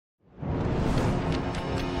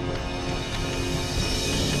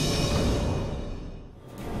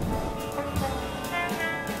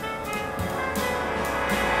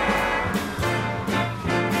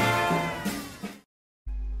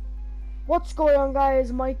What's going on,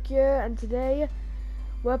 guys? Mike here, and today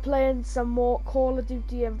we're playing some more Call of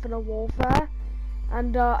Duty Infinite Warfare,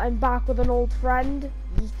 and I'm back with an old friend,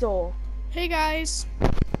 Yeeto. Hey guys.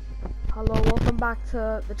 Hello, welcome back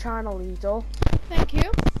to the channel, Yeeto. Thank you.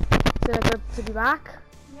 It's good to be back.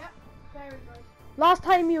 Yep, very good. Last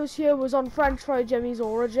time he was here was on French Fry Jimmy's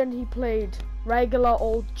Origin. He played regular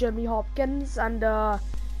old Jimmy Hopkins, and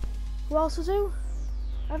who else was who?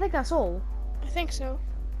 I think that's all. I think so.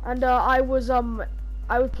 And I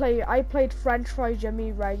played French Fry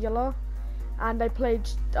Jimmy regular, and I played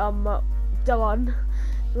Dylan,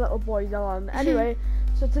 little boy Dylan. Anyway,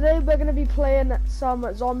 so today we're gonna be playing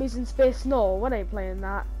some Zombies in Space. No, we ain't playing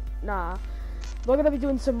that. Nah, we're gonna be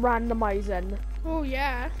doing some randomizing. Oh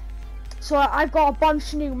yeah. So I've got a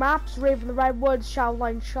bunch of new maps: Raven the Redwoods,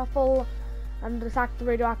 Shoutline Shuffle, and Attack the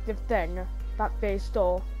Radioactive Thing. That face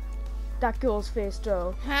door. That girl's face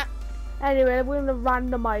door. Ha. Anyway, we're gonna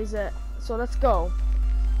randomize it. So let's go.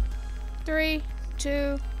 3,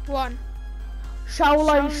 2, 1.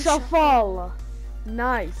 Shoutline Shuffle.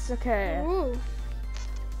 Nice. Okay. Ooh.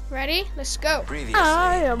 Ready? Let's go.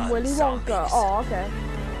 I am Willy Wonka. Oh, okay.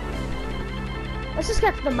 Let's just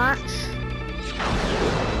get to the match.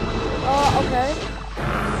 Oh, okay.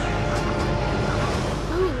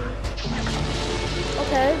 Ooh.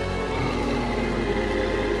 Okay.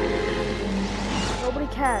 Nobody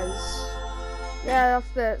cares. Yeah,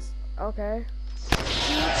 that's this. Okay.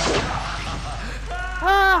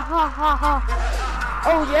 Ha ha ha ha.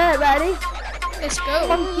 Oh yeah, ready? Let's go.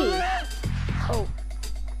 Funky. Oh.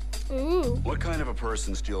 Ooh. What kind of a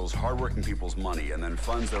person steals hardworking people's money and then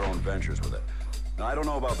funds their own ventures with it? Now, I don't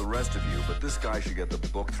know about the rest of you, but this guy should get the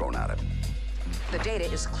book thrown at him. The data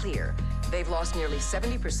is clear. They've lost nearly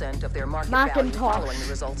 70% of their market value following the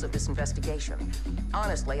results of this investigation.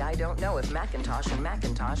 Honestly, I don't know if Macintosh and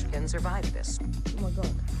Macintosh can survive this. Oh my god.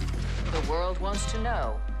 The world wants to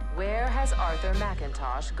know, where has Arthur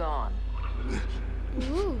Macintosh gone?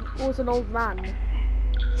 Ooh. Oh, it's an old man.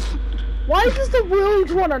 Why does the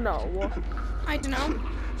world wanna know? I don't know.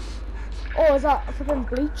 Oh, is that fucking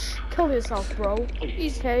Bleach? Kill yourself, bro.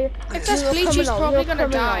 He's Okay. If that's You're a Bleach, he's criminal. probably You're a gonna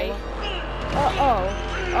criminal. die.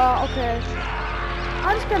 Okay.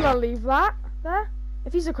 I'm just gonna leave that there.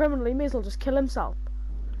 If he's a criminal, he may as well just kill himself.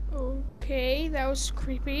 Okay, that was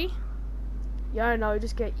creepy. Yeah, I know.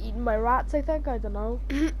 Just get eaten by rats, I think. I don't know.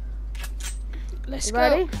 Let's You go.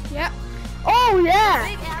 ready? Yep. Oh,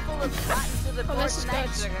 yeah! Oh, this is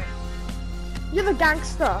good. You're the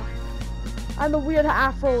gangster. I'm the weird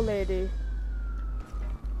afro lady.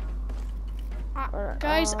 Alright,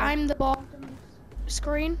 Guys, I'm the bottom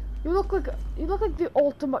screen. You look like the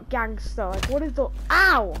ultimate gangster. Like, what is the...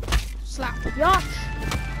 Ow! Slap. Yuck!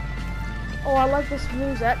 Oh, I like this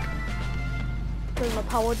music. There's a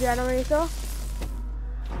power generator.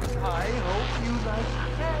 I hope you like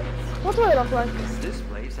pets. What do I look like? This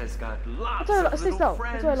place has got lots Stay of still. little What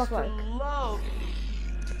friends do I look like? to love.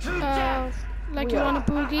 To death. Like you want a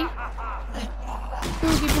boogie?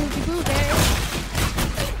 Boogie, boogie, boogie.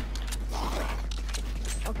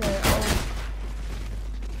 Okay,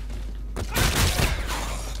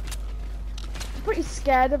 I'm pretty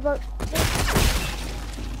scared about this.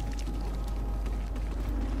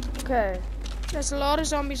 Okay. There's a lot of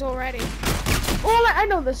zombies already. Oh, I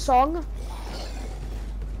know this song.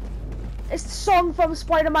 It's the song from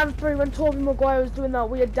Spider-Man 3 when Tobey Maguire was doing that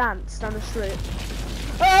weird dance down the street.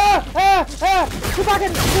 Go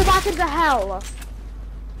back into hell.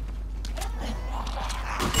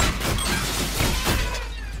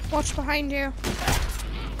 Watch behind you.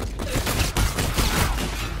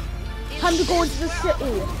 Time to go into the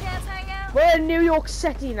city. We're in New York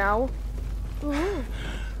City now. Ooh.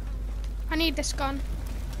 I need this gun.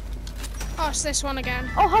 Oh, it's this one again.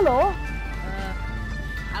 Oh, hello.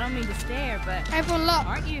 I don't mean to stare, but Everyone look.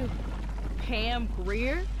 aren't you Pam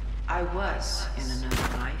Greer? I was in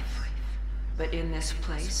another life, but in this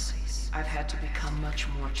place, I've had to become much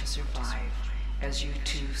more to survive, as you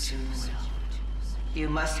too soon will. You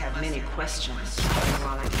must have many questions, and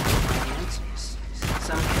while I can't find answers,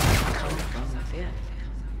 some can come from within.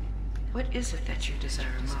 What is it that you desire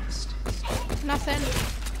most? Nothing.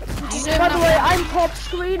 By the way, I'm top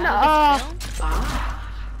screen.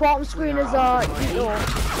 Bottom screen is Yeeto.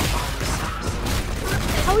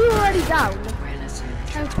 How are you already down?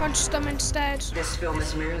 I punched them instead. This film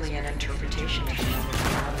is merely an interpretation of another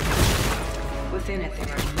reality. Within it,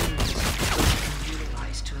 there are means which you can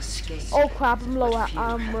utilize to escape. Oh crap, I'm low at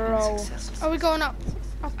ammo. Are we going up?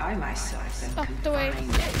 I myself am Up the way.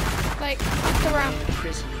 confined Like, up the ramp. in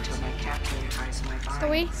prison until my captor ties my The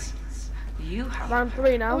way? binds. You, however, Round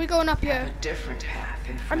 3 now. Are we going up have here? a different path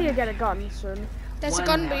in I front need to of get a you. gun soon. There's a One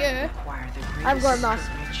gun that by you. would require the I've got greatest enough.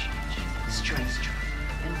 courage, strength,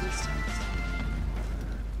 and wisdom.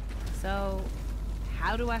 So,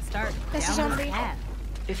 how do I start There's a down zombie. this path?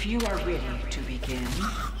 If you are ready to begin,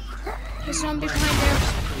 There's a zombie behind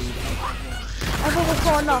you. I've almost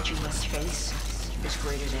got enough. what you must face is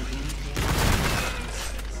greater than anything.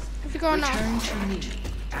 Have you got enough? Return to me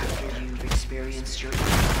after you've experienced your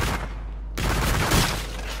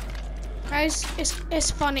Guys,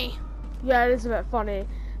 it's funny. Yeah, it is a bit funny.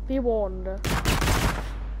 Be warned.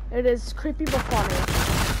 It is creepy but funny.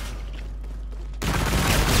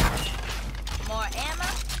 More ammo?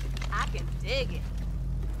 I can dig it.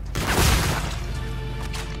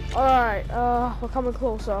 Alright, we're coming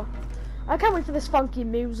closer. I can't wait for this funky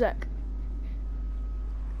music.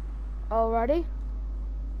 Already?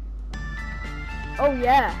 Oh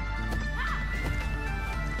yeah.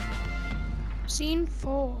 Scene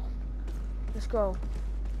 4. Let's go.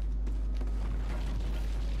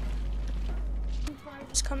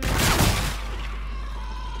 It's coming.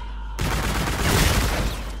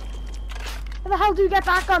 Where the hell do you get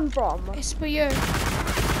that gun from? It's for you.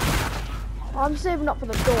 I'm saving up for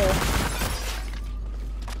the door.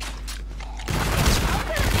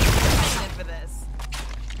 For this.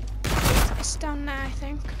 It's down there, I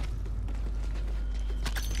think.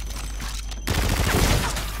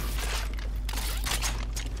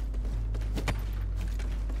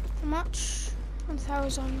 How much?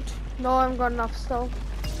 1,000. No, I haven't got enough still.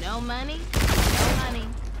 No money, no money.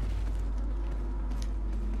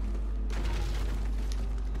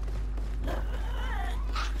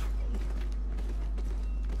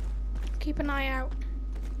 Keep an eye out.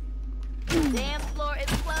 Dance floor is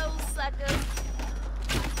closed, sucker.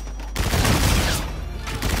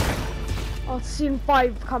 Oh, scene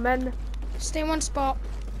 5 coming. Stay in one spot.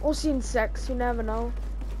 Or scene 6, you never know.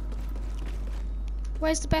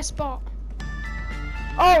 Where's the best spot?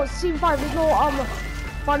 Oh, it's scene 5, there's no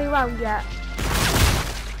funny round yet.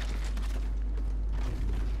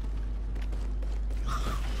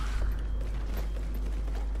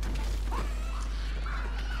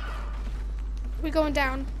 We going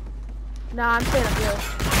down. Nah, I'm staying up here.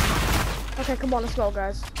 Okay, come on, let's go,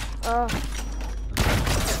 guys. Alright,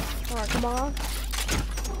 come on.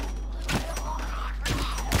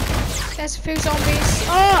 There's a few zombies.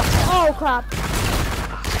 Oh crap.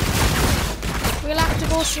 We'll have to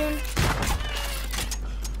go soon.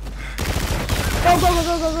 Go, go, go,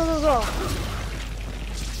 go, go, go, go, go.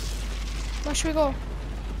 Where should we go?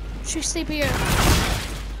 Should we stay here?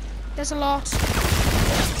 There's a lot.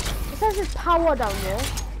 It says there's power down here.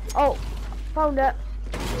 Oh, found it.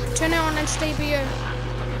 Turn it on and stay here.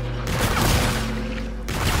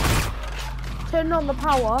 Turn on the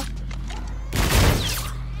power.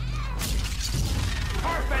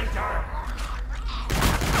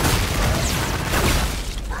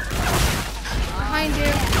 Behind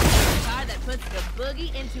you. Car that puts the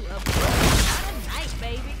boogie into a boogie. Not a night,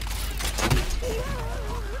 baby.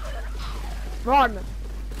 Run.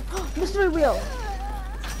 Mystery wheel.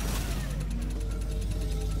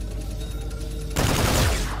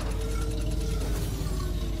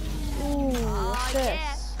 Ooh, what's this?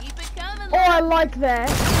 Yeah, keep it coming. Oh, I like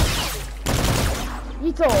this.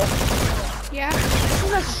 Yeeto. Yeah. This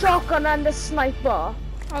is a shotgun and a sniper.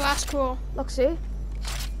 Oh, that's cool. Look, see?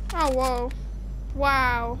 Oh, whoa.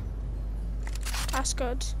 Wow. That's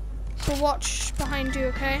good. So watch behind you,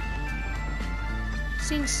 okay?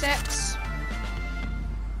 Scene 6.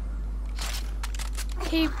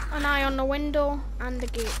 Keep an eye on the window and the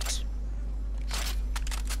gate.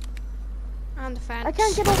 And the fence. I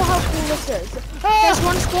can't get over how cool this is. There's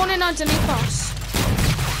one spawning underneath us.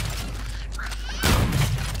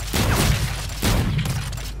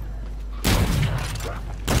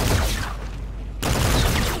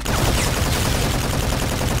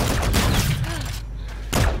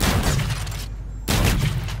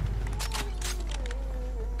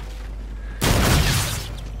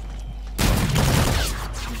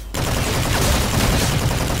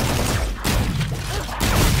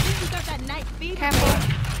 Careful.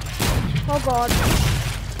 Oh god.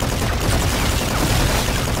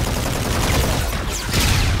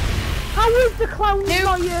 How is the clown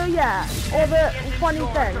not here yet? Or the funny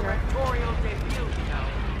thing?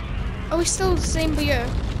 Are we still the same for you?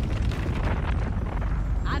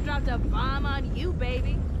 I dropped a bomb on you,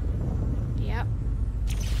 baby. Yep.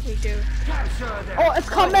 We do. Oh, it's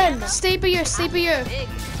coming! Stay by you, stay by you. Big.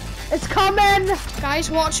 It's coming! Guys,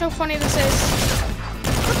 watch how funny this is.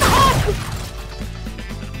 What the heck?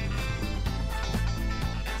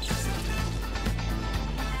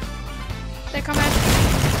 They're coming.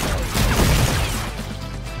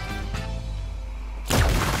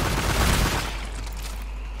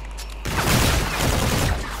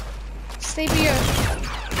 Stay here.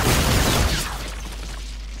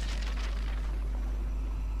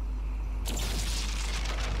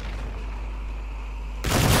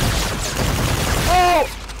 Oh!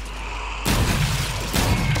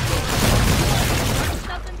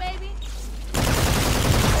 Something, baby?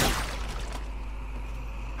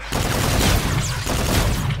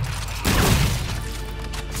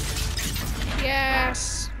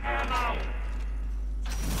 Yes.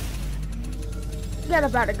 Get a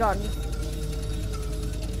better gun.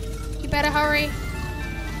 You better hurry.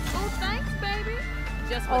 Oh, thanks, baby.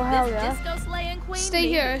 Just Oh, what hell this yeah. disco slaying queen Stay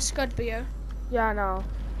needed. here. It's good for you. Yeah, I know.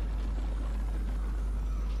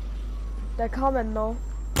 They're coming though.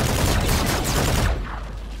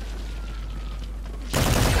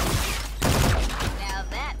 Now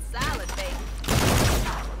that's solid, baby.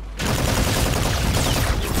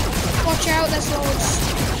 Watch out, there's loads.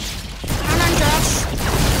 And Andros.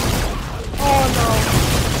 Oh no.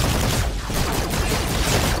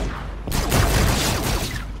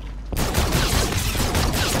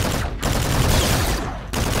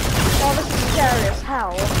 Oh, this is scary as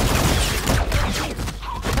hell.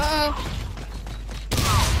 Uh-oh.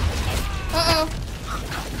 Uh-oh.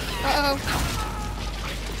 Uh-oh.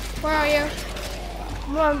 Where are you?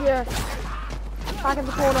 Come on, here. Back in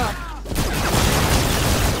the corner.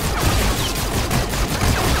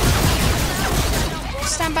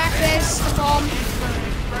 Stand back, there's the bomb.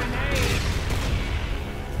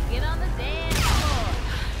 Get on the dance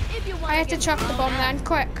floor. If you want I have to chuck the bomb then,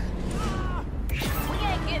 quick. We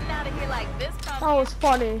ain't getting out of here like this, That was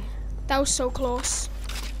funny. That was so close.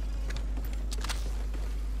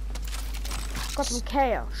 Got some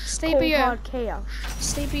chaos. Stay Cold here. hard chaos.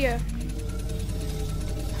 Stay here.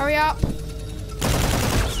 Hurry up.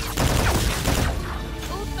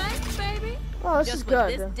 Oh, thanks, baby. Oh, this is Just what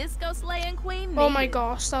good. this disco slaying queen needed. Oh my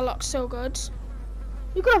gosh, that looks so good.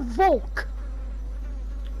 You got a Volk.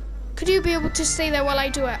 Could you be able to stay there while I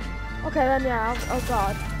do it? Okay, then yeah. Oh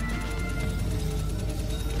god.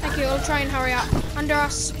 Thank you, I'll try and hurry up. Under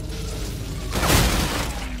us.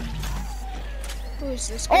 Who is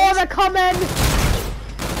this guy? Oh, they're coming.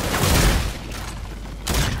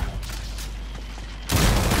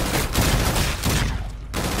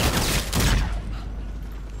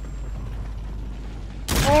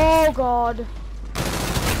 Oh god.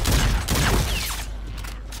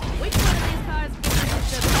 Which one of these cars gets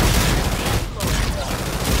into the dance floor?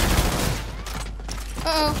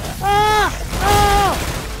 Uh-oh. Ah! Oh!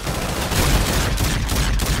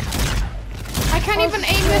 I can't even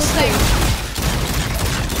aim this thing.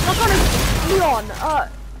 Look on his Leon. Oh.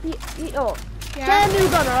 Yeah. Get a new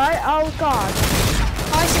gun, alright? Oh god.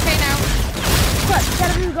 Oh, it's okay now. Quick, get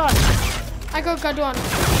a new gun. I got a good one.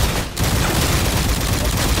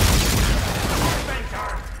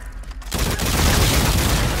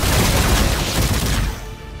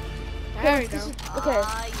 There we go. Okay.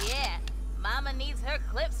 Aw, yeah. Mama needs her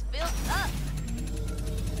clips filled up.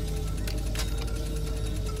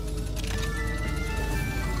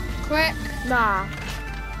 Quick. Nah.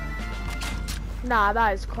 Nah,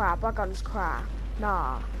 that is crap. That gun's crap.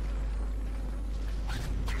 Nah.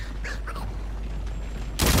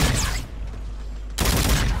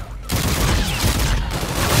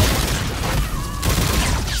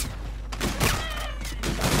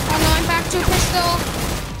 Oh no, I'm back to a pistol.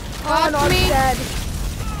 Oh, no, I'm me. dead.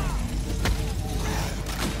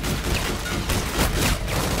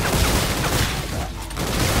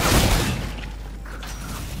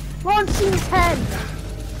 We're on scene 10.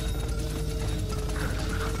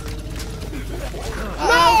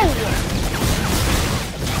 No!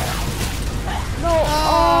 No!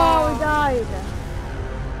 Oh, we died.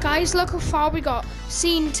 Guys, look how far we got.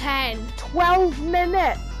 Scene 10. 12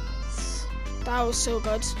 minutes. That was so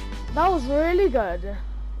good. That was really good.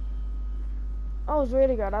 That was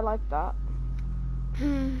really good. I like that.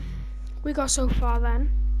 We got so far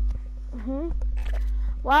then.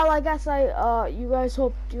 Well, I guess you guys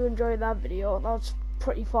hope you enjoyed that video. That was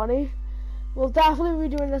pretty funny. We'll definitely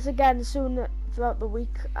be doing this again soon throughout the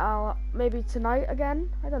week. Maybe tonight again.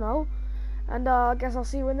 I don't know. And I guess I'll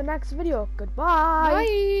see you in the next video. Goodbye.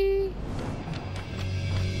 Bye.